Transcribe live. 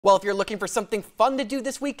Well, if you're looking for something fun to do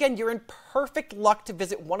this weekend, you're in perfect luck to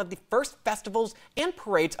visit one of the first festivals and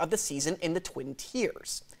parades of the season in the Twin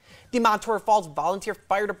Tiers. The Montour Falls Volunteer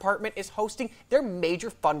Fire Department is hosting their major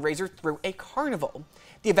fundraiser through a carnival.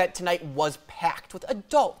 The event tonight was packed with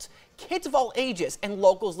adults, kids of all ages, and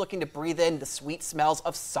locals looking to breathe in the sweet smells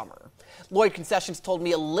of summer. Lloyd Concessions told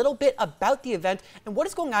me a little bit about the event and what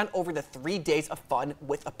is going on over the 3 days of fun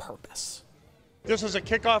with a purpose. This is a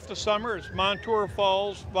kickoff to summer. It's Montour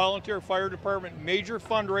Falls Volunteer Fire Department major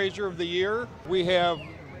fundraiser of the year. We have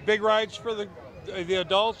big rides for the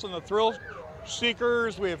adults and the thrill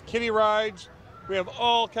seekers. We have kiddie rides. We have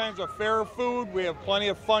all kinds of fair food. We have plenty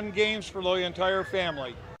of fun games for the entire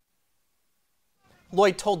family.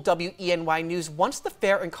 Lloyd told WENY News once the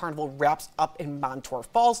fair and carnival wraps up in Montour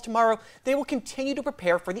Falls tomorrow, they will continue to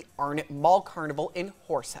prepare for the Arnott Mall Carnival in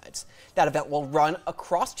Horseheads. That event will run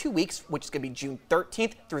across 2 weeks, which is going to be June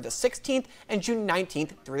 13th through the 16th and June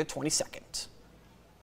 19th through the 22nd.